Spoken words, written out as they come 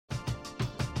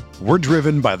We're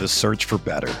driven by the search for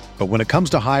better. But when it comes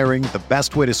to hiring, the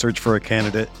best way to search for a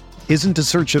candidate isn't to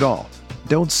search at all.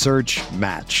 Don't search,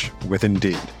 match with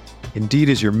Indeed. Indeed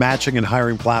is your matching and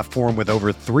hiring platform with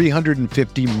over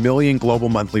 350 million global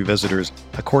monthly visitors,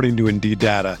 according to Indeed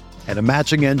data, and a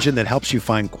matching engine that helps you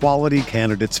find quality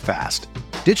candidates fast.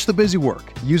 Ditch the busy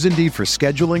work. Use Indeed for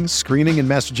scheduling, screening, and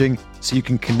messaging so you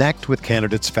can connect with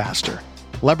candidates faster.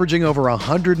 Leveraging over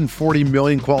 140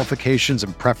 million qualifications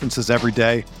and preferences every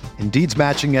day, Indeed's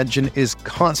matching engine is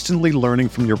constantly learning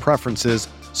from your preferences,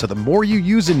 so the more you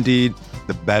use Indeed,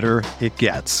 the better it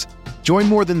gets. Join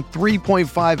more than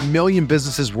 3.5 million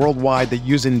businesses worldwide that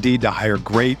use Indeed to hire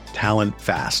great talent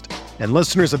fast. And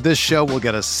listeners of this show will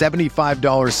get a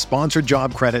 $75 sponsored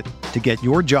job credit to get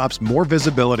your jobs more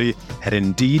visibility at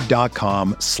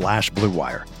Indeed.com/Blue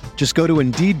Wire. Just go to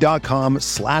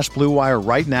Indeed.com/Blue Wire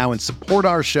right now and support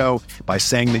our show by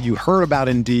saying that you heard about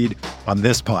Indeed on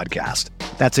this podcast.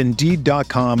 That's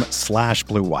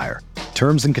Indeed.com/Blue Wire.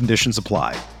 Terms and conditions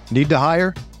apply. Need to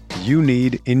hire? You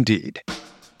need Indeed.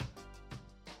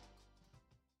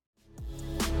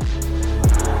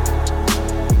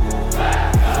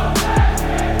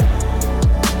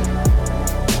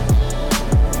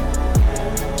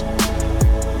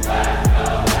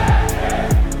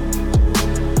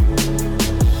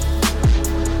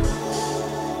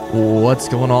 What's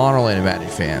going on, Orlando Magic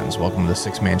fans? Welcome to the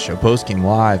Six-Man Show Postgame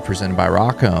Live, presented by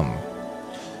Rockham.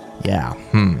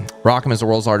 Rockham is the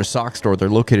world's largest sock store. They're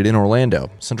located in Orlando.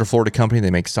 Central Florida company. They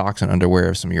make socks and underwear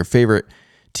of some of your favorite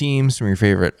teams, some of your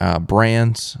favorite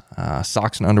brands.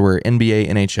 Socks and underwear, NBA,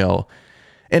 NHL,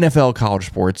 NFL, college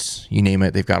sports, you name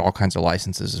it. They've got all kinds of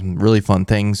licenses and really fun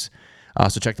things.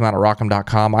 So check them out at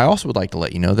Rockham.com. I also would like to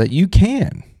let you know that you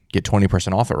can get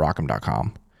 20% off at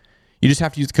Rockham.com. You just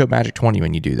have to use the code MAGIC20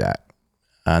 when you do that.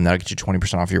 And that'll get you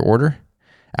 20% off your order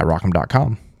at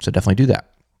Rockham.com. So definitely do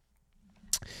that.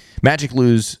 Magic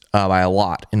lose by a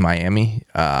lot in Miami.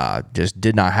 Just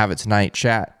did not have it tonight.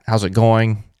 Chat, how's it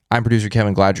going? I'm producer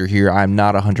Kevin. Glad you're here. I'm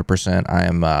not 100%. I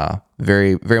am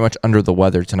very, very much under the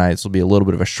weather tonight. This will be a little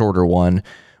bit of a shorter one,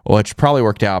 which probably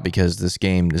worked out because this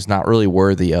game is not really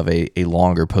worthy of a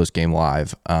longer post-game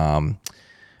live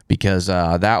because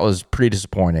that was pretty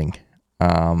disappointing.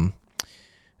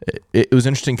 It was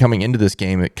interesting coming into this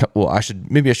game. I should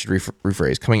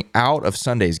rephrase. Coming out of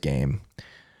Sunday's game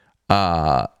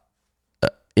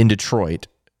in Detroit,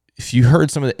 if you heard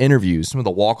some of the interviews, some of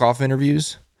the walk-off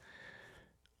interviews,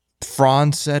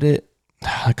 Franz said it.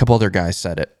 A couple other guys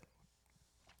said it.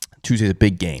 Tuesday's a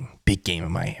big game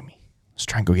in Miami. Let's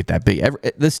try and go get that big.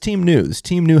 This team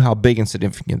knew how big and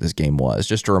significant this game was.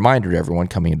 Just a reminder to everyone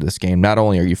coming into this game, not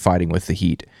only are you fighting with the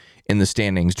Heat in the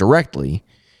standings directly,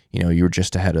 you were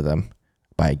just ahead of them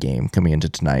by a game coming into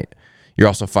tonight. You're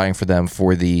also fighting for them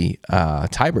for the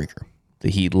tiebreaker. The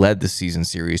Heat led the season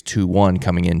series 2-1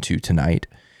 coming into tonight,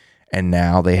 and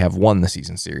now they have won the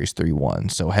season series 3-1.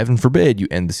 So heaven forbid you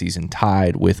end the season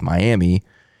tied with Miami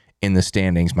in the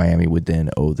standings. Miami would then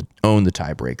own the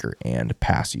tiebreaker and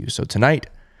pass you. So tonight,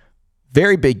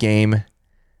 very big game,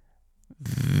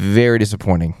 very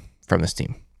disappointing from this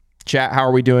team. Chat, how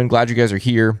are we doing? Glad you guys are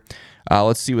here.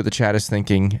 Let's see what the chat is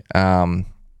thinking. Rom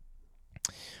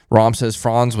says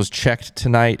Franz was checked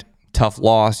tonight. Tough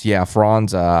loss. Yeah,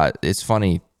 Franz, it's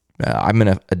funny. I'm in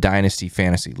a dynasty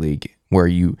fantasy league where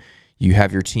you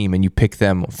have your team and you pick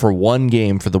them for one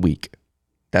game for the week.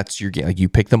 That's your game. Like, you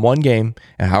pick them one game,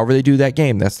 and however they do that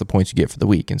game, that's the points you get for the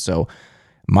week. And so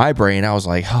my brain, I was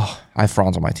like, I have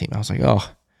Franz on my team. I was like,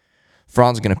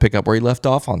 Franz is going to pick up where he left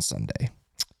off on Sunday.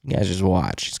 You guys just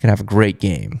watch. He's going to have a great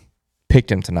game.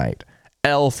 Picked him tonight.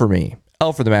 L for me.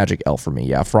 L for the Magic, L for me.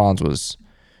 Yeah, Franz was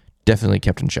definitely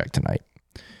kept in check tonight.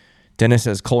 Dennis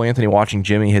says, Cole Anthony watching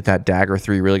Jimmy hit that dagger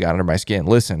 3 really got under my skin.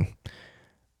 Listen,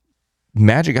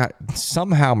 Magic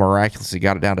somehow miraculously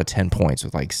got it down to 10 points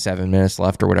with like 7 minutes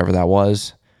left or whatever that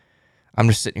was. I'm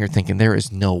just sitting here thinking there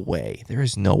is no way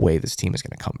this team is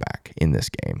going to come back in this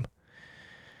game.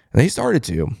 And they started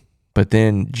to, but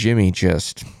then Jimmy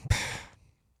just...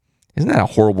 Isn't that a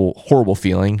horrible, horrible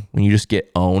feeling when you just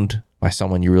get owned by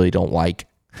someone you really don't like?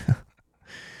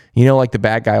 Like the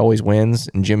bad guy always wins,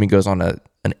 and Jimmy goes on an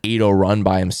 8-0 run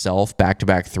by himself,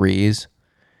 back-to-back threes.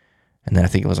 And then I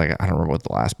think it was I don't remember what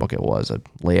the last bucket was, a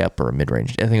layup or a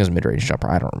mid-range. I think it was a mid-range jumper.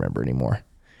 I don't remember anymore.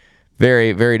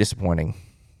 Very, very disappointing.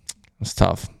 It's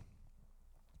tough.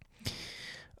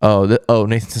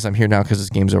 Nathan says I'm here now because this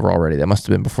game's over already. That must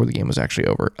have been before the game was actually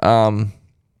over.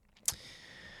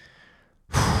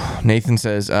 Nathan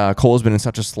says, Cole has been in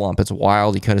such a slump. It's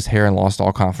wild. He cut his hair and lost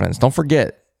all confidence. Don't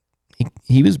forget,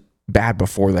 he was bad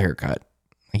before the haircut.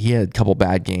 He had a couple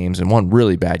bad games and one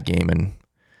really bad game in,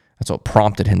 That's what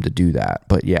prompted him to do that.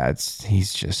 But yeah, it's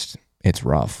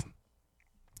rough.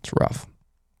 It's rough.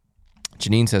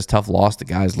 Janine says, tough loss. The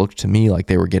guys looked to me like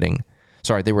they were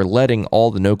letting all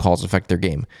the no calls affect their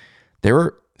game. They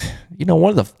were,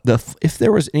 one of the if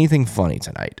there was anything funny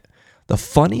tonight, the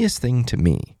funniest thing to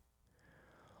me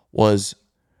was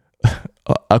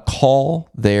a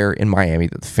call there in Miami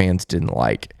that the fans didn't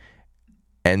like.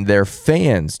 And their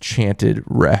fans chanted,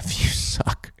 "Ref, you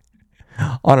suck."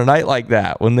 On a night like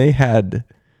that, when they had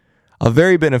a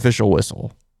very beneficial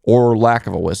whistle or lack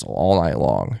of a whistle all night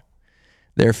long,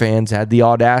 their fans had the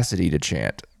audacity to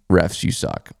chant, "Refs, you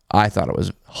suck." I thought it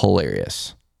was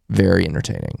hilarious. Very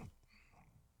entertaining.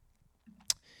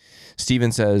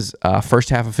 Steven says, first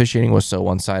half officiating was so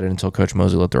one-sided until Coach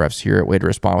Mosley let the refs hear it. Way to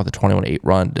respond with a 21-8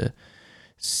 run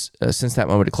since that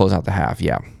moment to close out the half.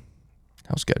 Yeah,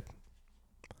 that was good.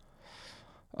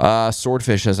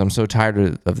 Swordfish says, I'm so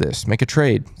tired of this. Make a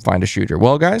trade. Find a shooter.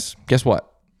 Well, guys, guess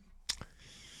what?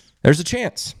 There's a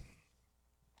chance.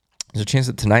 There's a chance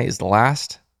that tonight is the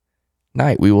last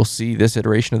night we will see this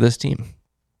iteration of this team.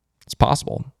 It's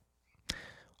possible.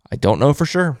 I don't know for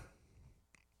sure.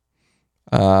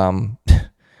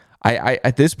 I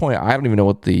at this point, I don't even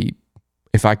know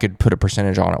if I could put a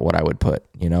percentage on it, what I would put,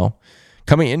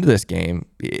 Coming into this game,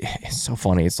 it's so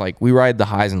funny. It's like we ride the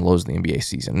highs and lows of the NBA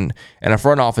season, and a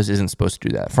front office isn't supposed to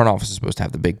do that. Front office is supposed to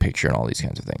have the big picture and all these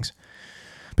kinds of things.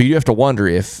 But you have to wonder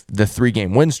if the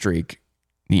 3-game win streak,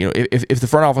 if the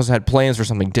front office had plans for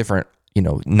something different,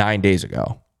 9 days ago,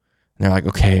 and they're like,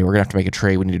 okay, we're gonna have to make a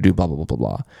trade. We need to do blah blah blah blah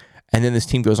blah, and then this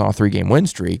team goes on a 3-game win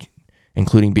streak,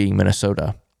 including beating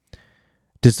Minnesota.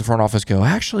 Does the front office go,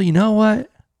 actually, you know what?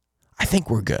 I think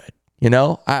we're good.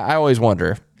 I always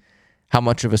wonder how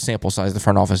much of a sample size the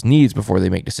front office needs before they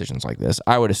make decisions like this.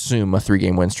 I would assume a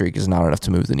 3-game win streak is not enough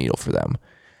to move the needle for them.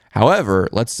 However,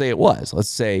 let's say it was. Let's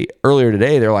say earlier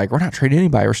today, they're like, we're not trading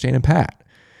anybody. We're staying pat.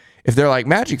 If they're like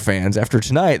Magic fans, after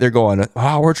tonight, they're going,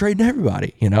 we're trading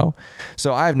everybody,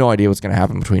 So I have no idea what's going to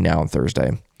happen between now and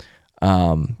Thursday.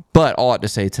 But all I have to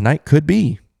say, tonight could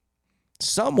be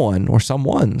someone or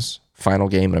someone's final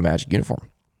game in a Magic uniform.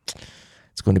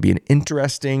 It's going to be an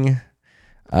interesting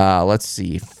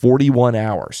 41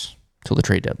 hours till the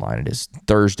trade deadline. It is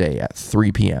Thursday at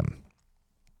 3 p.m.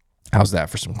 How's that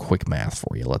for some quick math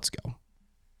for you? Let's go.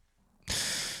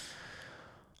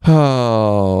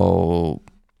 Oh,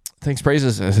 thanks,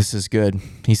 praises. This is good.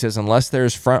 He says, unless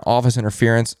there's front office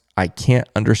interference, I can't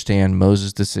understand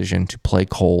Moses' decision to play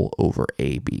Cole over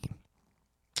AB.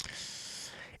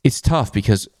 It's tough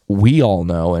because we all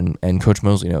know, and Coach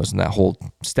Mosley knows, and that whole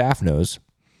staff knows,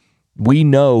 we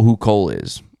know who Cole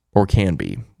is or can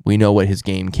be. We know what his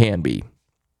game can be.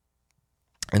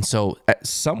 And so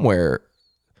somewhere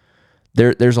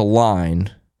there's a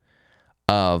line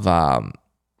of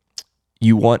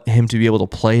you want him to be able to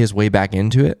play his way back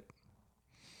into it,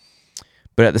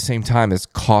 but at the same time, it's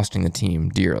costing the team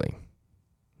dearly.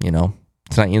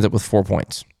 Tonight he ends up with 4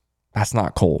 points. That's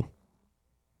not Cole.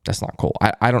 That's not Cole.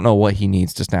 I don't know what he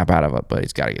needs to snap out of it, but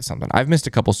he's got to get something. I've missed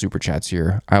a couple super chats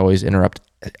here. I always interrupt.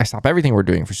 I stop everything we're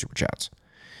doing for super chats.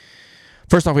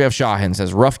 First off, we have Shahin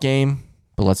says, rough game,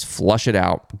 but let's flush it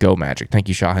out. Go Magic. Thank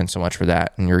you, Shahin, so much for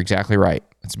that. And you're exactly right.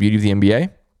 That's the beauty of the NBA.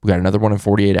 We got another one in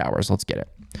 48 hours. Let's get it.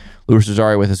 Louis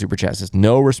Rosario with a super chat says,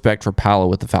 no respect for Paolo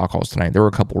with the foul calls tonight. There were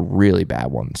a couple really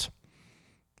bad ones.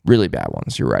 Really bad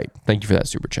ones. You're right. Thank you for that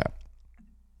super chat.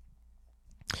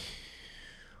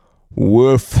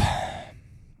 Woof.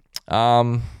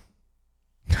 Good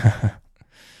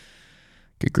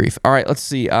grief. All right, let's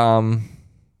see.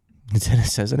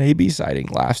 Dennis says an AB sighting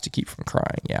laughs to keep from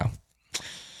crying.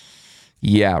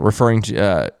 Yeah. Referring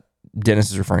to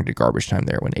Dennis is referring to garbage time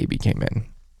there when AB came in.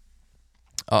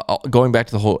 Going back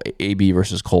to the whole AB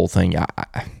versus Cole thing.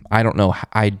 I don't know.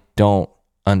 I don't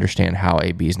understand how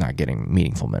AB is not getting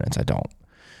meaningful minutes. I don't.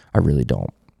 I really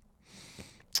don't.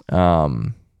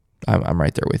 I'm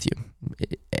right there with you.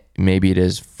 Maybe it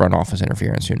is front office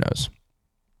interference. Who knows?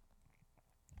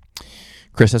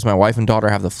 Chris says, my wife and daughter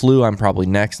have the flu. I'm probably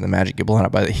next, and the Magic get blown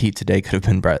out by the Heat today could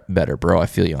have been better. Bro, I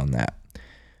feel you on that.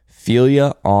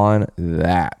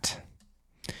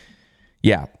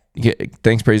 Yeah.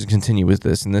 Thanks, praise, and continue with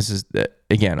this. And this is,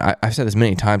 again, I've said this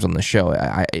many times on the show.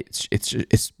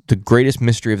 It's the greatest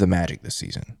mystery of the Magic this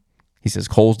season. He says,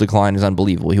 Cole's decline is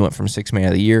unbelievable. He went from 6th man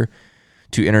of the year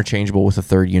to interchangeable with a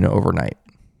third unit overnight.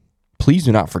 Please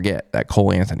do not forget that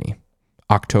Cole Anthony,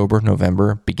 October,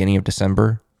 November, beginning of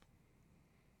December,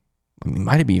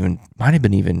 might have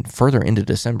been even further into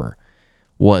December,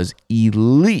 was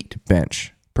elite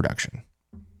bench production.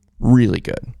 Really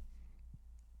good.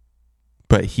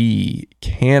 But he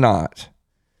cannot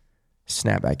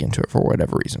snap back into it for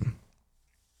whatever reason.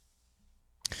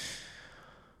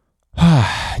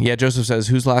 Yeah, Joseph says,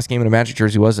 whose last game in a Magic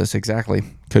jersey was this? Exactly.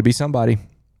 Could be somebody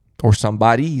or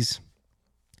somebody's.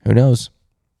 Who knows?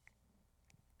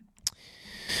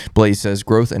 Blaze says,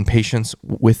 growth and patience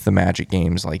with the Magic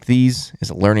games like these is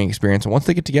a learning experience. And once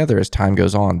they get together, as time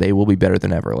goes on, they will be better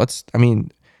than ever. It's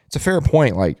a fair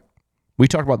point. Like, we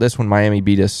talked about this when Miami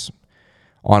beat us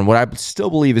on what I still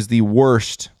believe is the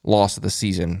worst loss of the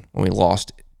season, when we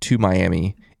lost to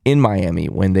Miami in Miami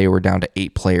when they were down to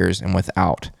 8 players and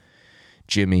without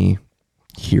Jimmy,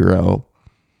 Hero,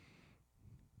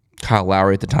 Kyle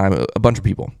Lowry at the time, a bunch of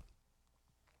people.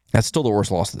 That's still the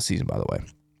worst loss of the season, by the way.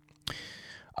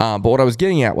 But what I was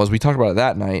getting at was, we talked about it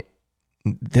that night.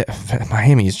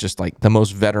 Miami is just like the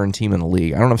most veteran team in the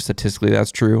league. I don't know if statistically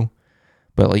that's true,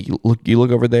 but like you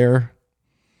look over there.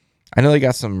 I know they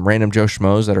got some random Joe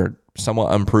Schmoes that are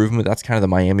somewhat improvement. That's kind of the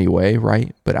Miami way,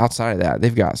 right? But outside of that,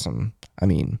 they've got some.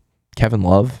 Kevin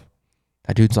Love,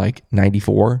 that dude's like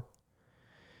 94.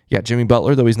 You got Jimmy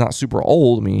Butler, though he's not super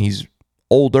old. He's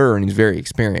older and he's very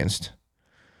experienced.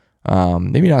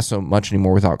 Maybe not so much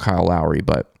anymore without Kyle Lowry,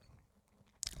 but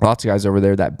lots of guys over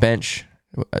there. That bench,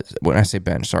 when I say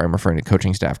bench, sorry, I'm referring to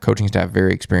coaching staff. Coaching staff,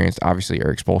 very experienced. Obviously,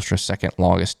 Eric Spoelstra, second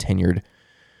longest tenured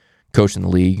coach in the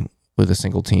league with a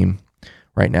single team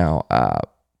right now.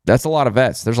 That's a lot of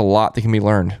vets. There's a lot that can be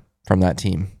learned from that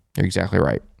team. You're exactly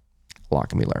right. A lot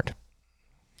can be learned.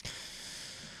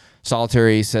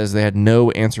 Solitary says they had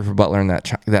no answer for Butler in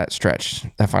that stretch,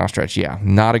 that final stretch. Yeah,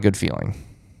 not a good feeling.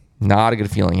 Not a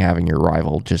good feeling having your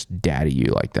rival just daddy you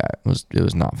like that. It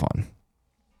was not fun.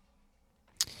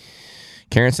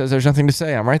 Karen says there's nothing to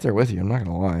say. I'm right there with you. I'm not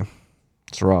going to lie.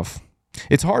 It's rough.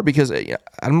 It's hard because I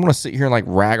don't want to sit here and like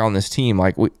rag on this team.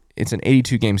 Like, it's an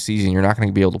 82-game season. You're not going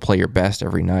to be able to play your best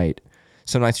every night.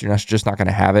 Some nights you're just not going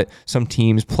to have it. Some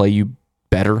teams play you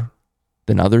better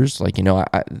than others. Like,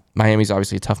 Miami's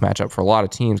obviously a tough matchup for a lot of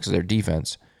teams because of their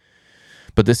defense.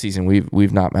 But this season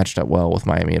we've not matched up well with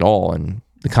Miami at all. And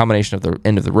the combination of the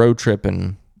end of the road trip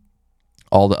and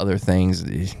all the other things,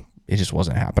 it just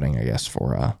wasn't happening, I guess,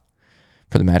 for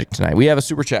the Magic tonight. We have a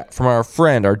super chat from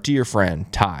our dear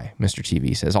friend, Ty, Mr.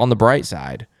 TV, says, on the bright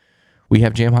side, we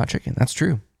have Jam Hot Chicken. That's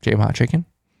true. Jam Hot Chicken.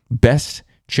 Best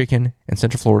chicken in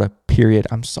Central Florida, period.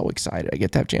 I'm so excited. I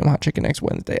get to have Jam Hot Chicken next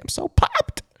Wednesday. I'm so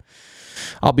popped.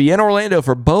 I'll be in Orlando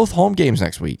for both home games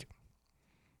next week.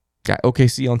 Got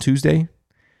OKC on Tuesday.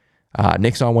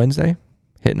 Knicks on Wednesday.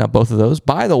 Hitting up both of those.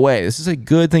 By the way, this is a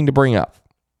good thing to bring up.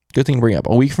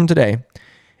 A week from today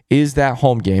is that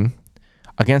home game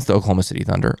against the Oklahoma City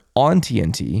Thunder on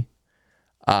TNT.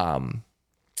 And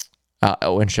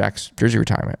Shaq's jersey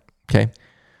retirement. Okay.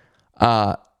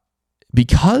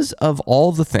 Because of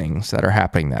all the things that are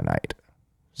happening that night.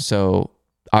 So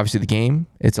obviously the game,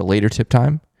 it's a later tip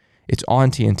time. It's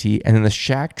on TNT. And then the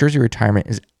Shaq jersey retirement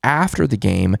is after the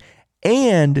game.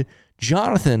 And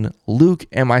Jonathan, Luke,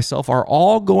 and myself are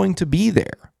all going to be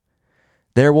there.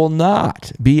 There will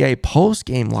not be a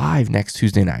post-game live next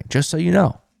Tuesday night, just so you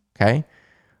know. Okay.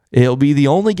 It'll be the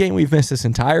only game we've missed this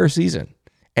entire season.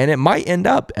 And it might end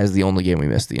up as the only game we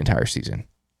missed the entire season.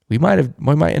 We might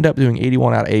end up doing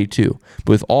 81 out of 82.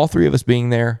 But with all three of us being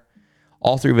there,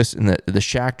 all three of us in the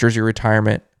Shaq jersey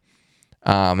retirement,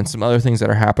 and some other things that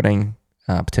are happening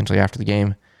potentially after the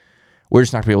game, we're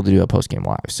just not going to be able to do a post-game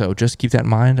live. So just keep that in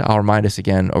mind. I'll remind us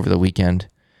again over the weekend,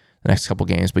 the next couple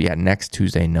games. But yeah, next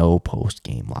Tuesday, no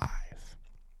post-game live.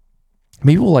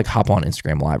 Maybe we'll like hop on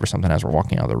Instagram live or something as we're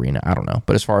walking out of the arena. I don't know.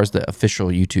 But as far as the official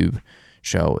YouTube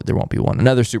show, there won't be one.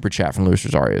 Another super chat from Luis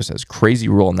Rosario says, crazy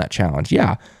rule in that challenge.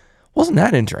 Yeah. Wasn't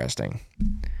that interesting?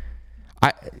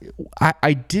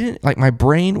 I didn't, like, my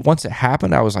brain, once it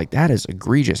happened, I was like, that is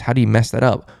egregious. How do you mess that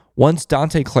up? Once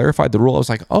Dante clarified the rule, I was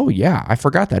like, oh yeah, I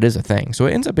forgot that is a thing. So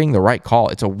it ends up being the right call.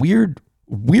 It's a weird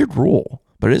rule,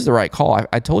 but it is the right call.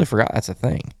 I totally forgot that's a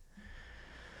thing.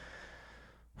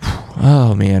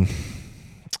 Oh man.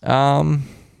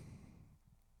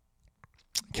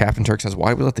 Captain Turk says, why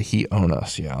do we let the Heat own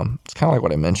us? Yeah, it's kind of like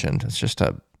what I mentioned. It's just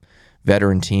a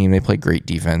veteran team. They play great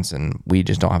defense, and we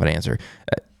just don't have an answer.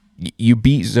 You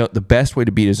beat the best way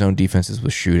to beat a zone defense is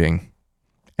with shooting,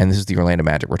 and this is the Orlando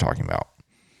Magic we're talking about.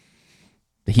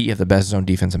 The Heat have the best zone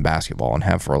defense in basketball and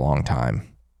have for a long time.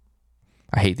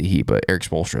 I hate the Heat, but Eric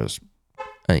Spoelstra is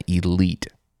an elite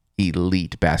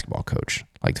basketball coach.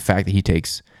 Like the fact that he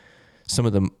takes some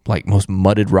of the like most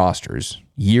mudded rosters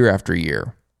year after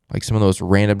year, like some of those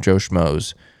random Joe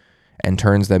Schmoes, and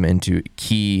turns them into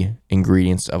key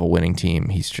ingredients of a winning team.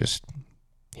 He's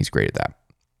great at that.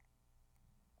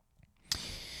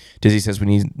 Dizzy says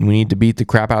we need to beat the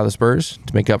crap out of the Spurs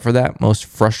to make up for that most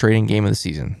frustrating game of the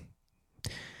season.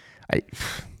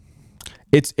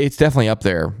 It's definitely up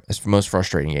there as the most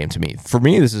frustrating game to me. For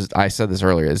me, I said this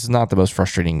earlier, this is not the most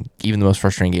frustrating, even the most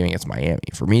frustrating game against Miami.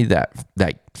 For me,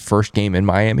 that first game in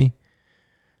Miami,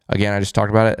 again, I just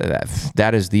talked about it,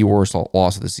 that is the worst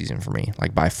loss of the season for me,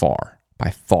 like by far.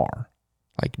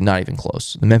 Like not even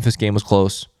close. The Memphis game was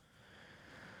close,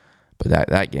 but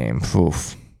that game,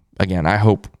 oof. Again, I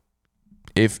hope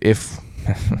if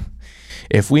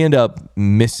if we end up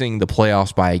missing the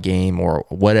playoffs by a game or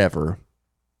whatever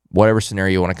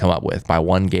scenario you want to come up with by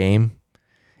one game,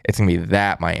 it's going to be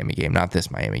that Miami game, not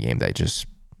this Miami game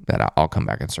that I'll come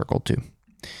back and circle to.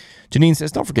 Janine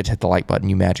says, don't forget to hit the like button,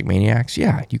 you Magic Maniacs.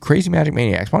 Yeah, you crazy Magic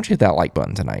Maniacs. Why don't you hit that like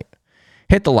button tonight?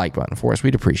 Hit the like button for us.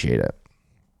 We'd appreciate it.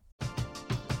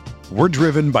 We're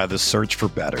driven by the search for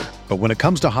better. But when it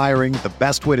comes to hiring, the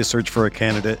best way to search for a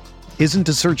candidate isn't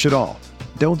to search at all.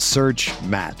 Don't search,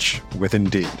 match with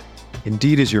Indeed.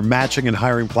 Indeed is your matching and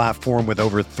hiring platform with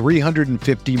over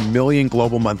 350 million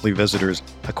global monthly visitors,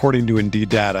 according to Indeed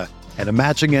data, and a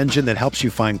matching engine that helps you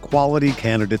find quality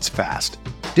candidates fast.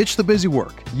 Ditch the busy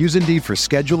work. Use Indeed for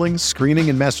scheduling, screening,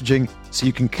 and messaging so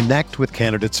you can connect with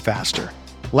candidates faster.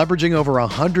 Leveraging over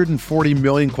 140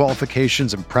 million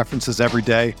qualifications and preferences every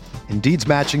day, Indeed's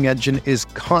matching engine is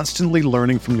constantly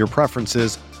learning from your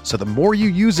preferences, so the more you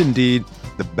use Indeed,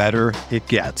 the better it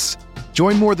gets.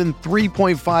 Join more than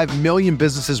 3.5 million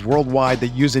businesses worldwide that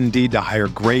use Indeed to hire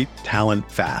great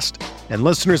talent fast. And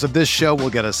listeners of this show will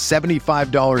get a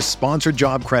 $75 sponsored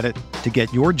job credit to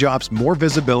get your jobs more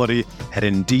visibility at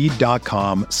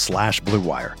Indeed.com/Blue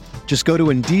Wire. Just go to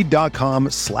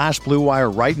Indeed.com/Blue Wire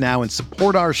right now and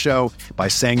support our show by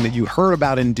saying that you heard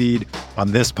about Indeed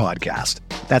on this podcast.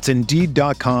 That's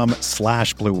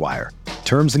Indeed.com/Blue Wire.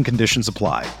 Terms and conditions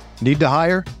apply. Need to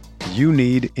hire? You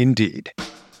need Indeed.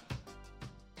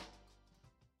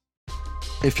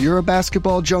 If you're a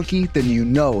basketball junkie, then you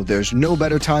know there's no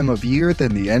better time of year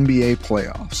than the NBA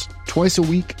playoffs. Twice a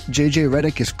week, JJ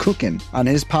Redick is cooking on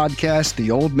his podcast, The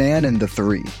Old Man and the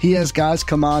Three. He has guys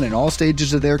come on in all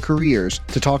stages of their careers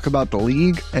to talk about the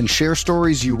league and share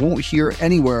stories you won't hear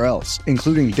anywhere else,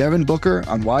 including Devin Booker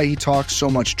on why he talks so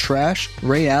much trash,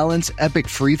 Ray Allen's epic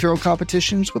free throw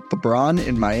competitions with LeBron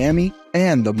in Miami,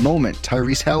 and the moment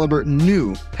Tyrese Halliburton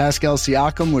knew Pascal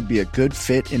Siakam would be a good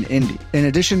fit in Indy. In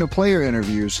addition to player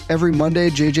interviews, every Monday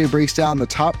JJ breaks down the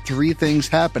top 3 things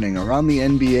happening around the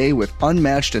NBA with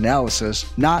unmatched analysis,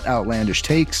 not outlandish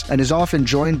takes, and is often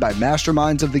joined by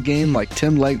masterminds of the game like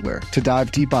Tim Legler to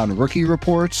dive deep on rookie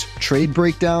reports, trade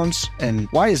breakdowns, and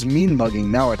why is mean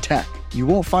mugging now a tech? You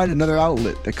won't find another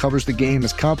outlet that covers the game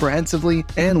as comprehensively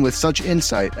and with such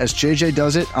insight as JJ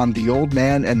does it on The Old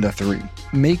Man and the Three.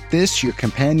 Make this your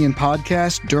companion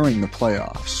podcast during the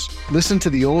playoffs. Listen to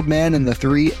The Old Man and the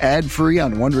Three ad-free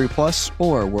on Wondery Plus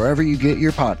or wherever you get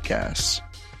your podcasts.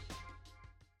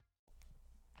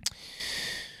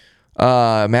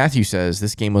 Matthew says,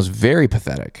 this game was very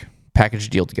pathetic. Package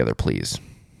deal together, please.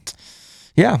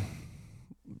 Yeah.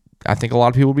 I think a lot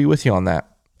of people would be with you on that.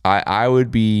 I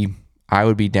would be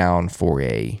down for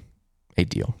a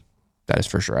deal. That is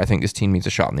for sure. I think this team needs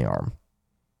a shot in the arm.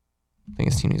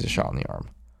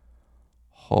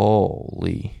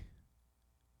 Holy.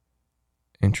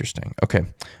 Interesting. Okay.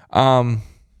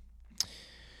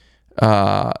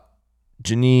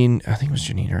 Janine, I think it was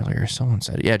Janine earlier. Someone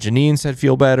said it. Yeah, Janine said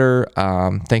feel better.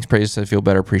 Thanks, Praise said feel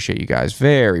better. Appreciate you guys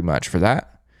very much for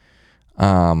that.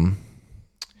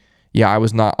 Yeah, I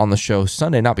was not on the show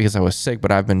Sunday, not because I was sick,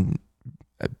 but I've been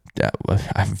I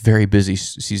have a very busy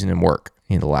season in work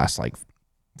in the last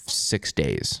 6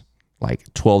 days,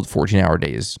 12 to 14-hour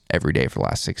days every day for the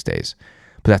last 6 days.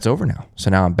 But that's over now. So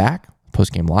now I'm back,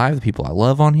 Postgame Live, the people I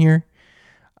love on here.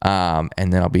 And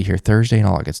then I'll be here Thursday and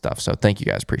all that good stuff. So thank you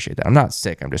guys. Appreciate that. I'm not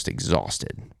sick. I'm just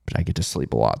exhausted, but I get to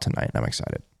sleep a lot tonight. I'm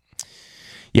excited.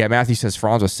 Yeah, Matthew says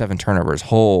Franz with 7 turnovers.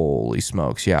 Holy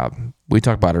smokes. Yeah, we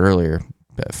talked about it earlier,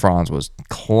 but Franz was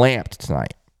clamped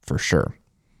tonight for sure.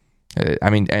 I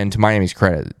mean, and to Miami's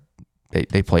credit,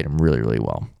 they played him really, really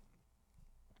well.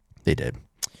 They did.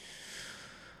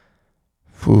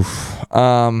 Oof.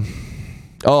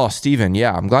 Oh, Steven,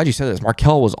 yeah, I'm glad you said this.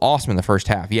 Markelle was awesome in the first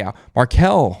half. Yeah,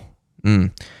 Markelle,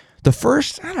 the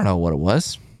first, I don't know what it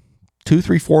was, 2,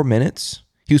 3, 4 minutes,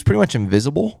 he was pretty much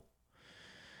invisible.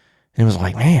 And it was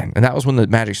like, man, and that was when the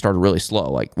Magic started really slow.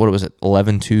 What was it,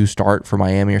 11-2 start for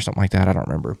Miami or something like that? I don't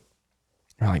remember.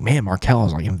 They're like, man, Markelle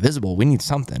is invisible. We need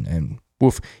something. And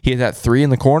woof, he had that 3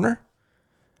 in the corner.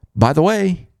 By the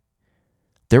way,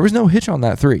 there was no hitch on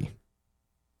that 3.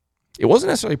 It wasn't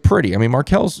necessarily pretty. I mean,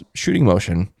 Markelle's shooting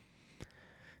motion,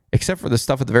 except for the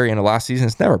stuff at the very end of last season,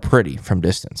 it's never pretty from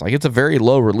distance. It's a very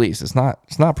low release. It's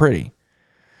not pretty.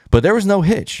 But there was no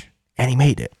hitch. and he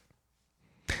made it.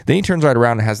 Then he turns right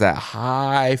around and has that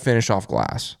high finish off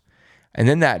glass. And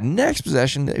then that next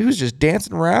possession, he was just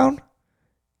dancing around,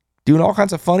 doing all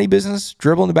kinds of funny business,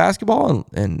 dribbling the basketball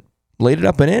and laid it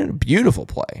up and in. Beautiful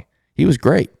play. He was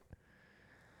great.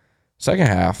 Second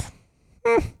half,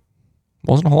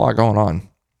 wasn't a whole lot going on.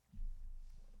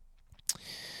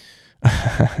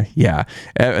 Yeah,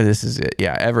 this is it.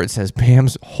 Yeah, Everett says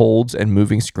Bam's holds and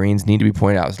moving screens need to be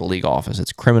pointed out to the league office.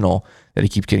 It's criminal that he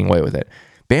keeps getting away with it.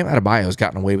 Bam Adebayo has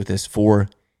gotten away with this for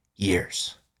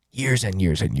years and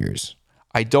years and years.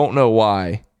 I don't know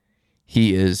why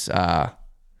he is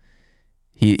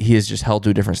he is just held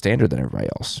to a different standard than everybody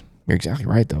else. You're exactly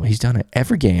right, though. He's done it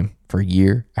every game for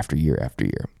year after year after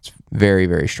year. It's very,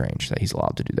 very strange that he's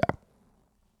allowed to do that.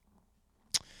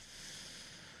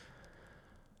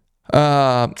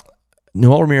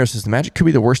 Noel Ramirez says the Magic could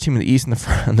be the worst team in the East, and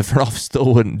the front office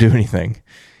still wouldn't do anything.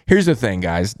 Here's the thing,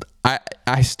 guys.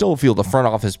 I still feel the front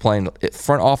office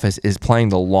is playing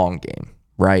the long game,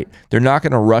 right? They're not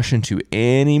going to rush into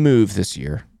any move this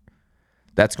year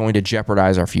that's going to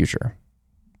jeopardize our future.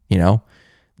 You know,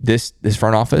 this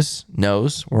front office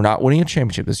knows we're not winning a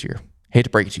championship this year. Hate to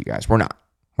break it to you guys, we're not.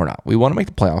 We want to make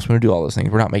the playoffs. We want to do all those things.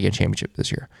 We're not making a championship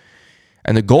this year.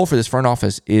 And the goal for this front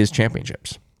office is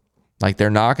championships. Like,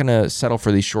 they're not going to settle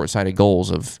for these short-sighted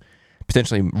goals of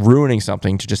potentially ruining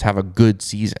something to just have a good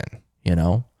season, you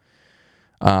know?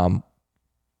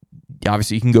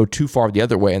 Obviously, you can go too far the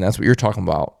other way, and that's what you're talking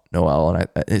about, Noel, and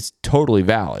it's totally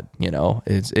valid, you know?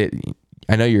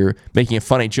 I know you're making a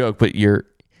funny joke, but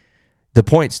the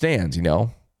point stands, you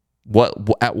know?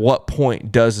 At what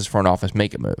point does this front office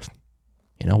make a move?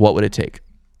 You know, what would it take?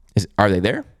 Are they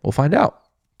there? We'll find out.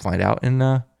 Find out in,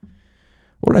 what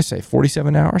did I say,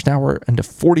 47 hours? Now we're into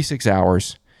 46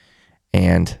 hours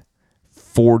and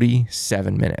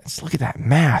 47 minutes. Look at that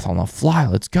math on the fly.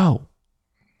 Let's go.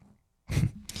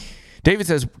 David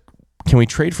says, can we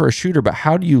trade for a shooter, but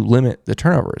how do you limit the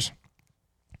turnovers?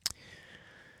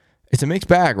 It's a mixed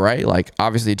bag, right? Like,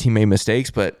 obviously, a team made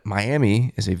mistakes, but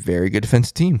Miami is a very good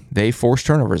defensive team. They force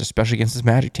turnovers, especially against this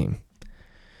Magic team.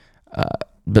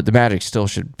 But the Magic still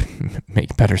should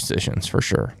make better decisions, for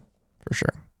sure. For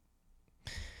sure.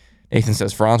 Nathan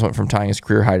says, Franz went from tying his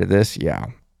career high to this. Yeah.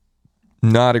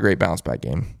 Not a great bounce back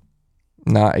game.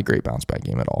 Not a great bounce back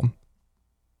game at all.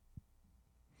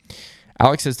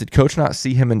 Alex says, did Coach not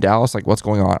see him in Dallas? Like, what's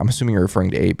going on? I'm assuming you're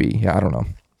referring to AB. Yeah, I don't know.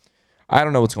 I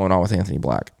don't know what's going on with Anthony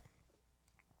Black.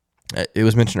 It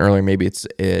was mentioned earlier, maybe it's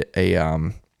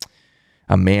a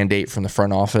mandate from the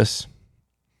front office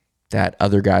that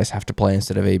other guys have to play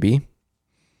instead of AB.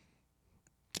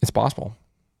 It's possible.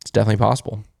 It's definitely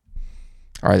possible.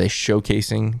 Are they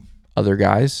showcasing other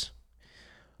guys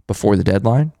before the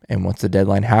deadline? And once the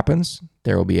deadline happens,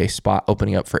 there will be a spot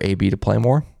opening up for AB to play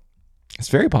more? It's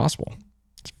very possible.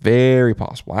 It's very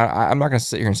possible. I'm not going to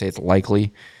sit here and say it's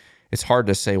likely. It's hard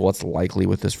to say what's likely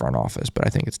with this front office, but I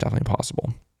think it's definitely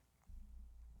possible.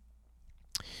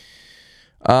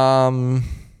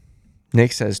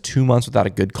 Nick says 2 months without a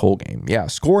good Cole game. Yeah,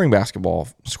 scoring the basketball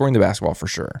for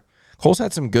sure. Cole's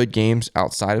had some good games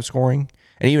outside of scoring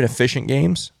and even efficient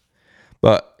games,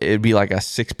 but it'd be like a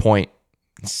 6-point,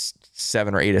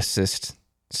 7 or 8 assist,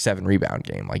 7 rebound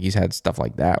game. Like, he's had stuff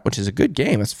like that, which is a good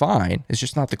game. It's fine. It's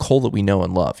just not the Cole that we know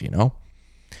and love, you know?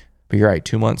 But you're right,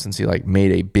 2 months since he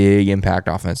made a big impact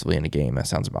offensively in a game. That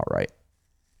sounds about right.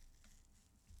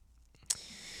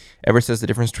 Everett says the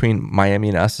difference between Miami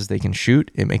and us is they can shoot.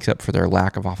 It makes up for their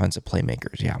lack of offensive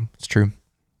playmakers. Yeah, it's true.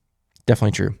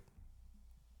 Definitely true.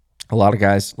 A lot of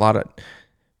guys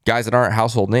that aren't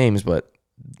household names, but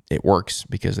it works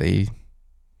because they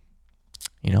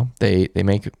make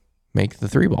the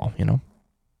three ball, you know.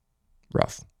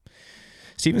 Rough.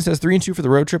 Steven says 3-2 for the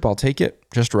road trip. I'll take it.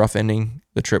 Just rough ending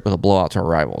the trip with a blowout to our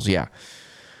rivals. Yeah.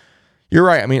 You're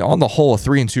right. I mean, on the whole, a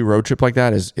 3-2 road trip like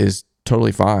that is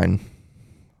totally fine.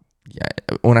 Yeah,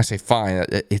 when I say fine,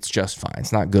 it's just fine.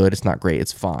 It's not good. It's not great.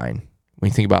 It's fine. When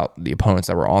you think about the opponents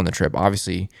that were on the trip,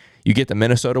 obviously you get the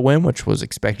Minnesota win, which was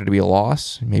expected to be a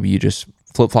loss. Maybe you just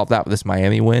flip-flop that with this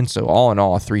Miami win. So all in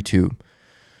all, a 3-2,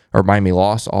 or Miami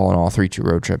loss, all in all, a 3-2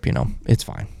 road trip, you know, it's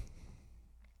fine.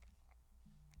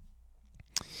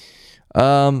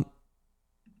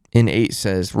 In 8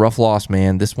 says, rough loss,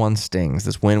 man. This one stings.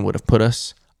 This win would have put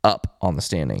us up on the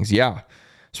standings. Yeah.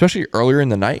 Especially earlier in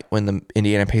the night when the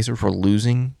Indiana Pacers were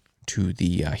losing to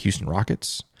the Houston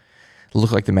Rockets. It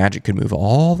looked like the Magic could move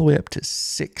all the way up to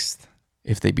 6th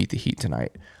if they beat the Heat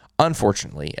tonight.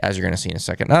 Unfortunately, as you're going to see in a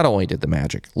second, not only did the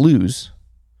Magic lose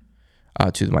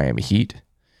to the Miami Heat,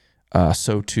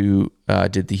 so too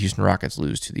did the Houston Rockets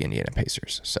lose to the Indiana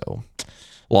Pacers. So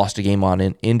Lost a game on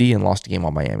Indy and lost a game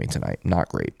on Miami tonight. Not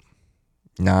great.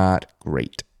 Not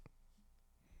great.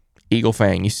 Eagle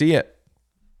Fang, you see it.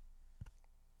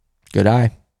 Good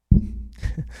eye.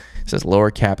 It says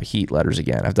lower cap heat letters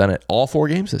again. I've done it all 4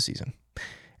 games this season.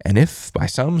 And if by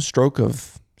some stroke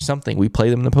of something we play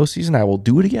them in the postseason, I will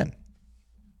do it again.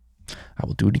 I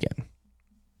will do it again.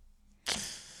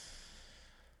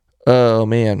 Oh,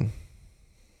 man.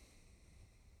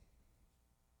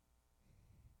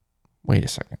 Wait a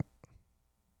second.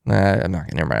 I'm not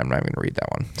going to read that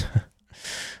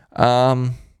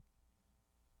one.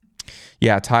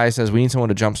 Yeah, Ty says we need someone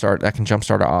to that can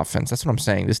jumpstart our offense. That's what I'm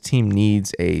saying. This team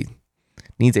needs a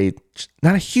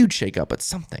not a huge shakeup, but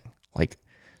something like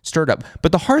stirred up.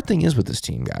 But the hard thing is with this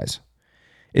team, guys,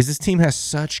 is this team has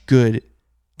such good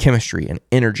chemistry and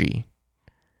energy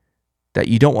that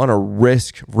you don't want to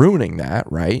risk ruining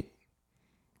that, right?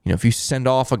 If you send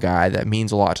off a guy that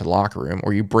means a lot to the locker room,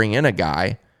 or you bring in a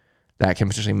guy that can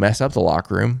potentially mess up the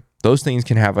locker room, those things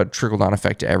can have a trickle-down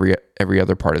effect to every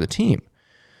other part of the team.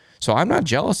 So I'm not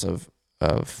jealous of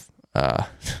I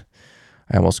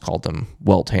almost called them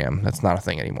Weltham. That's not a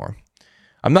thing anymore.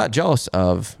 I'm not jealous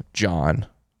of John.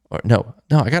 No,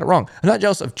 I got it wrong. I'm not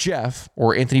jealous of Jeff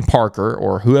or Anthony Parker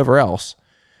or whoever else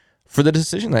for the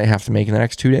decision they have to make in the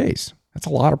next 2 days. That's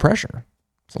a lot of pressure.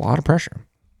 It's a lot of pressure.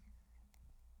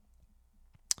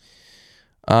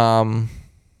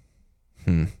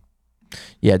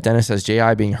 Yeah, Dennis says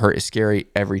J.I. being hurt is scary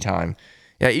every time.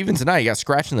 Yeah, even tonight, you got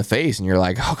scratched in the face, and you're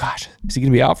like, oh, gosh, is he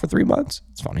going to be out for 3 months?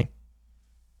 It's funny.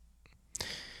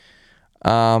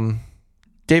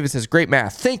 David says, great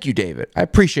math. Thank you, David. I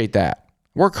appreciate that.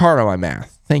 Work hard on my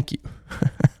math. Thank you.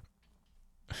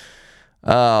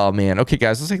 Oh, man. Okay,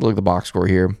 guys, let's take a look at the box score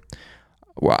here.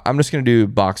 Well, I'm just going to do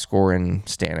box score and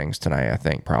standings tonight, I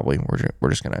think, probably. We're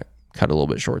just going to cut a little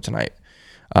bit short tonight.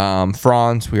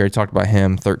 Franz, we already talked about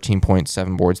him, 13 points,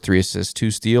 7 boards, 3 assists,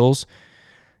 2 steals.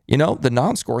 The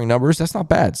non-scoring numbers, that's not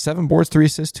bad. 7 boards, 3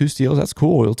 assists, 2 steals. That's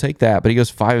cool. We'll take that. But he goes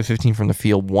 5 of 15 from the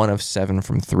field, 1 of 7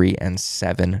 from 3, and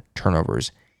 7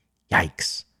 turnovers.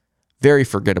 Yikes. Very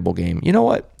forgettable game. You know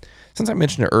what? Since I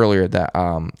mentioned it earlier that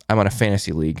I'm on a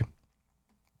fantasy league,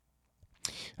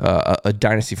 a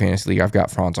dynasty fantasy league, I've got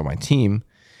Franz on my team,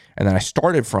 and then I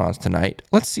started Franz tonight.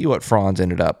 Let's see what Franz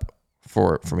ended up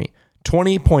for me.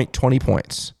 20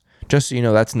 points. Just so you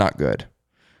know, that's not good.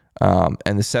 And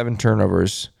the 7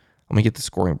 turnovers, let me get the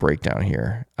scoring breakdown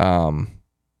here.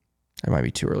 It might be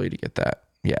too early to get that.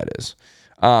 Yeah, it is.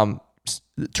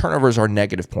 The turnovers are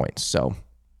negative points. So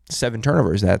 7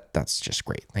 turnovers, that's just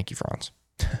great. Thank you, Franz.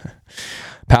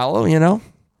 Paolo,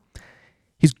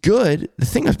 he's good. The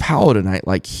thing with Paolo tonight,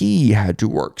 he had to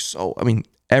work. So,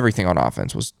 everything on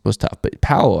offense was tough, but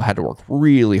Paolo had to work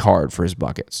really hard for his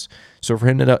buckets. So for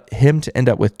him to end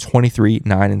up with 23,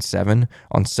 9, and 7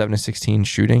 on 7 of 16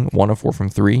 shooting, 1 of 4 from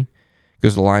 3,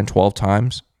 goes to the line 12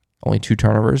 times, only 2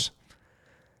 turnovers.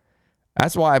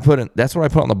 That's what I put on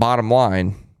the bottom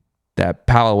line, that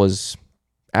Paolo was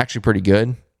actually pretty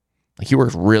good. He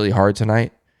worked really hard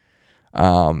tonight.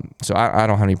 So I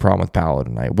don't have any problem with Paolo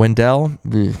tonight. Wendell,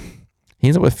 he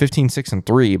ends up with 15, 6, and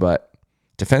 3, but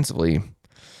defensively,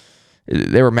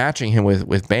 they were matching him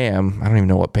with Bam. I don't even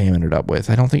know what Bam ended up with.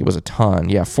 I don't think it was a ton.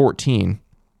 Yeah, 14.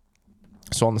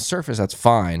 So on the surface, that's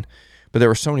fine. But there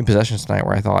were so many possessions tonight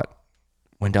where I thought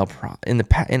Wendell,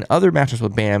 in other matches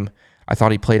with Bam, I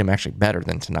thought he played him actually better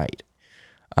than tonight.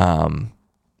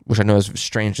 Which I know is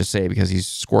strange to say because he's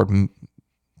scored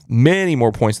many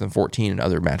more points than 14 in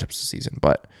other matchups this season.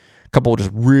 But a couple of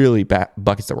just really bad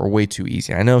buckets that were way too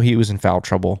easy. I know he was in foul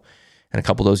trouble, and a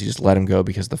couple of those you just let him go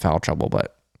because of the foul trouble,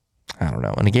 but I don't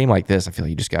know. In a game like this, I feel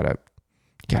like you just gotta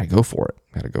go for it.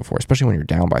 Gotta go for it, especially when you're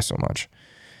down by so much.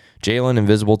 Jalen,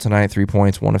 invisible tonight, 3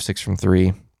 points, 1 of 6 from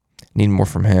 3. Need more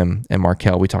from him. And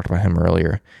Markel, we talked about him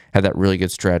earlier, had that really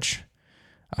good stretch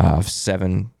of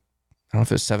 7. I don't know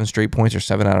if it was 7 straight points or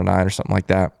 7 out of 9 or something like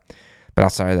that. But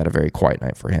outside of that, a very quiet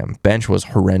night for him. Bench was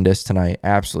horrendous tonight,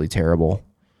 absolutely terrible.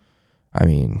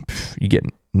 You get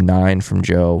 9 from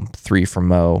Joe, 3 from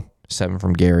Mo, 7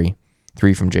 from Gary,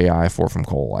 3 from J.I., 4 from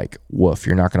Cole. Woof,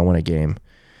 you're not going to win a game.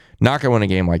 Not going to win a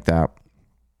game like that.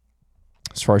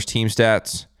 As far as team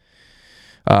stats,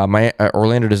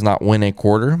 Orlando does not win a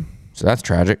quarter, so that's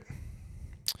tragic.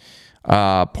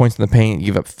 Points in the paint, you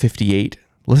give up 58.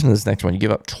 Listen to this next one. You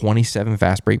give up 27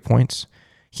 fast break points.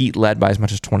 Heat led by as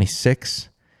much as 26.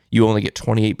 You only get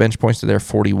 28 bench points to their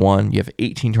 41. You have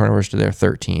 18 turnovers to their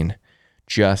 13.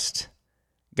 Just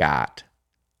got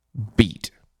beat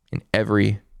in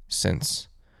every sense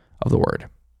of the word.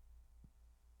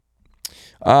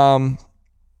 I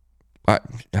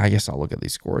guess I'll look at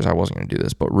these scores. I wasn't going to do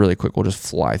this, but really quick, we'll just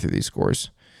fly through these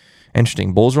scores.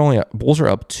 Interesting. Bulls are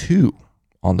up 2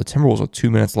 on the Timberwolves with 2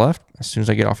 minutes left. As soon as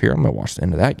I get off here, I'm going to watch the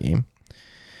end of that game.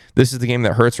 This is the game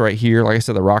that hurts right here. Like I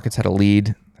said, the Rockets had a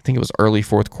lead. I think it was early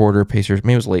fourth quarter. Pacers,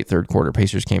 maybe it was late third quarter.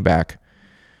 Pacers came back,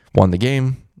 won the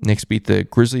game. Knicks beat the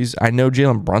Grizzlies. I know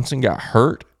Jalen Brunson got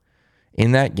hurt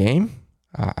in that game.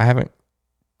 I haven't,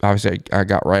 obviously I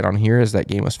got right on here as that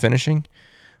game was finishing,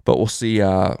 but we'll see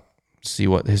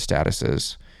what his status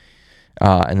is.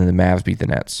 And then the Mavs beat the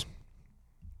Nets.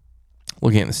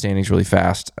 Looking at the standings really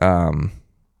fast,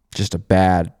 just a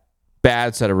bad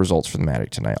set of results for the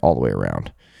Magic tonight all the way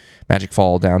around. Magic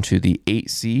fall down to the 8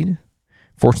 seed.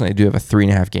 Fortunately, they do have a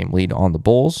 3.5 game lead on the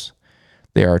Bulls.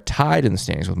 They are tied in the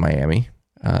standings with Miami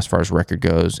as far as record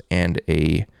goes, and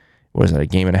a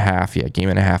game and a half? Yeah, game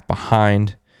and a half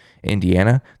behind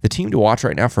Indiana. The team to watch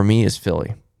right now for me is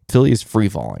Philly. Philly is free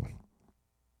falling.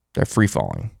 They're free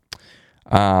falling.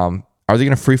 Are they going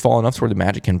to free fall enough to where the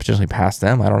Magic can potentially pass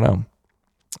them? I don't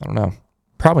know.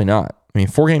 Probably not. I mean,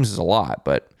 4 games is a lot,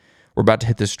 but we're about to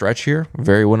hit this stretch here.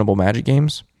 Very winnable Magic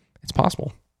games. It's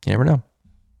possible. You never know.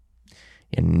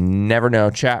 You never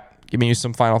know. Chat, giving you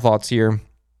some final thoughts here.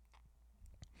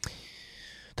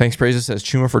 Thanks, Praises says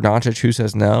Chuma for Doncic. Who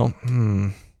says no?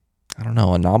 I don't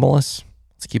know. Anomalous?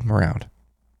 Let's keep him around.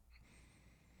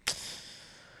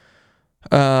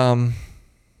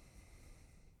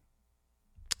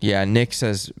 Yeah, Nick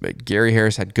says Gary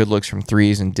Harris had good looks from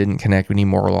threes and didn't connect. We need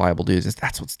more reliable dudes.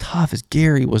 That's what's tough, is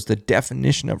Gary was the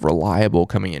definition of reliable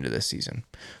coming into this season.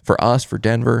 For us, for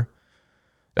Denver,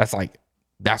 that's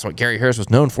what Gary Harris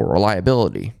was known for,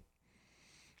 reliability.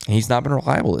 And he's not been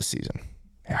reliable this season.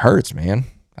 It hurts, man.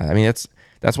 I mean,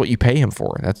 that's what you pay him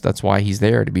for. That's why he's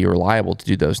there, to be reliable, to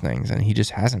do those things. And he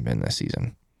just hasn't been this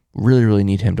season. Really, really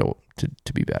need him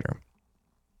to be better.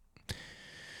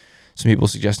 Some people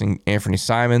suggesting Anthony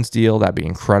Simons deal. That'd be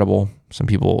incredible. Some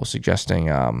people suggesting,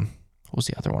 what was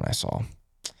the other one I saw?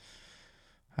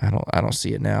 I don't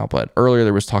see it now, but earlier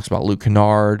there was talks about Luke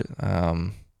Kennard. I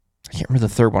can't remember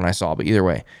the third one I saw, but either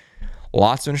way,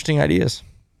 lots of interesting ideas.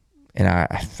 And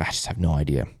I just have no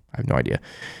idea. I have no idea.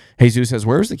 Jesus says,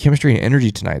 where's the chemistry and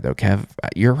energy tonight, though, Kev?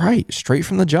 You're right. Straight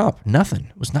from the jump. Nothing.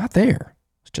 It was not there.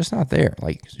 It's just not there.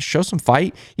 Like, show some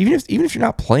fight, even if you're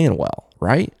not playing well,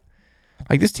 right?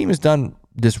 Like, this team has done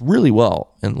this really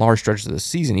well in large stretches of the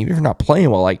season. Even if you're not playing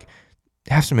well, like,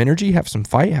 have some energy, have some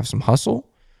fight, have some hustle,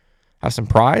 have some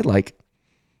pride. Like,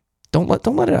 don't let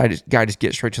a guy just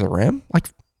get straight to the rim. Like,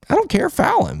 I don't care.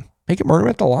 Foul him. Make him murder him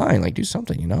at the line. Like, do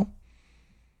something, you know?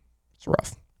 It's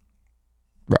rough.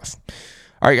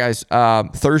 All right, guys.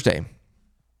 Thursday.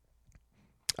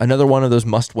 Another one of those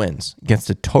must wins against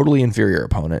a totally inferior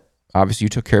opponent. Obviously, you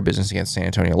took care of business against San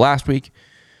Antonio last week.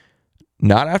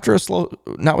 Not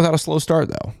without a slow start,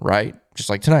 though, right? Just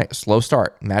like tonight, a slow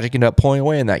start. Magic ended up pulling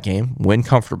away in that game, win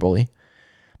comfortably.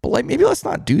 But maybe let's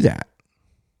not do that.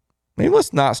 Maybe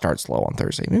let's not start slow on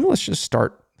Thursday. Maybe let's just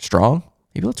start strong.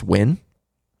 Maybe let's win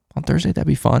on Thursday. That'd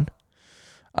be fun.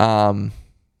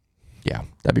 Yeah,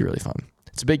 that'd be really fun.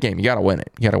 It's a big game. You got to win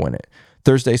it.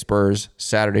 Thursday, Spurs.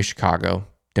 Saturday, Chicago.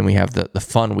 Then we have the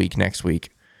fun week next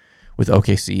week with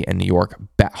OKC and New York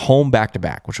home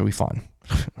back-to-back, which will be fun.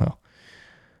 Well,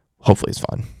 hopefully it's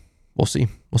fun. We'll see.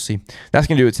 That's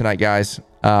going to do it tonight, guys.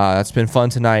 That's been fun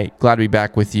tonight. Glad to be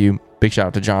back with you. Big shout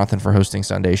out to Jonathan for hosting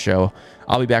Sunday's show.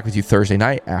 I'll be back with you Thursday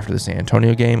night after the San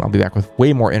Antonio game. I'll be back with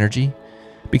way more energy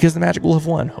because the Magic will have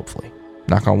won, hopefully.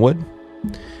 Knock on wood.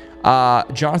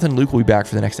 Jonathan and Luke will be back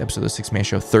for the next episode of the Six Man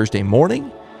Show Thursday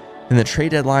morning. And the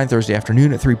trade deadline Thursday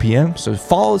afternoon at 3 p.m. So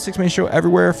follow the Six Man Show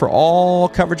everywhere for all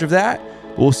coverage of that.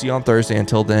 We'll see you on Thursday.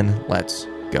 Until then, let's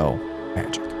go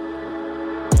Magic.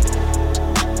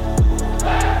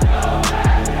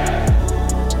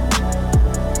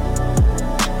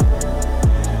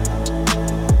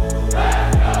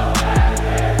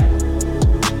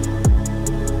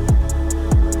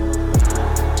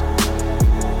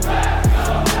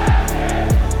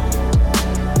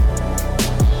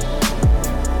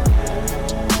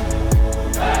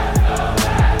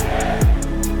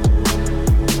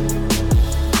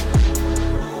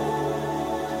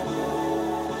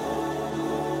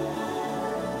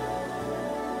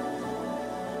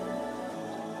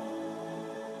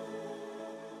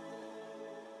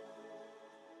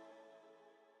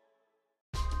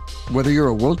 Whether you're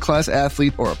a world-class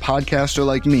athlete or a podcaster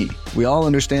like me, we all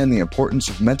understand the importance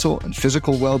of mental and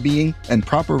physical well-being and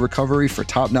proper recovery for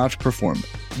top-notch performance.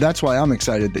 That's why I'm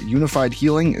excited that Unified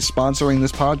Healing is sponsoring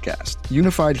this podcast.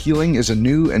 Unified Healing is a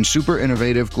new and super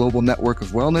innovative global network of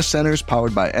wellness centers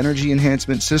powered by Energy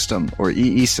Enhancement System, or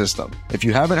EE System. If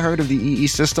you haven't heard of the EE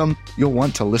System, you'll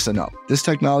want to listen up. This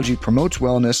technology promotes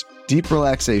wellness, deep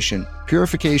relaxation,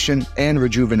 purification, and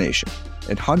rejuvenation.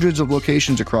 In hundreds of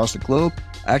locations across the globe,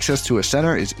 access to a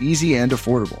center is easy and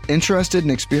affordable. Interested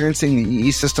in experiencing the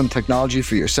EE System technology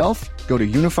for yourself? Go to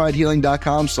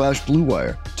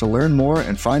unifiedhealing.com/bluewire to learn more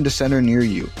and find a center near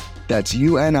you. That's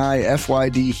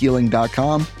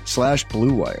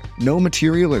unifydhealing.com/bluewire. No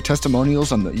material or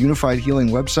testimonials on the Unified Healing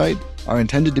website are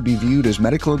intended to be viewed as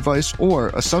medical advice or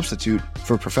a substitute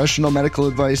for professional medical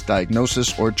advice,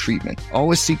 diagnosis, or treatment.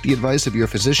 Always seek the advice of your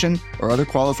physician or other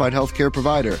qualified healthcare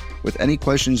provider with any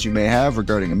questions you may have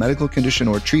regarding a medical condition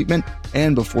or treatment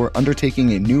and before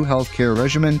undertaking a new healthcare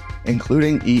regimen,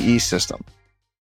 including EE System.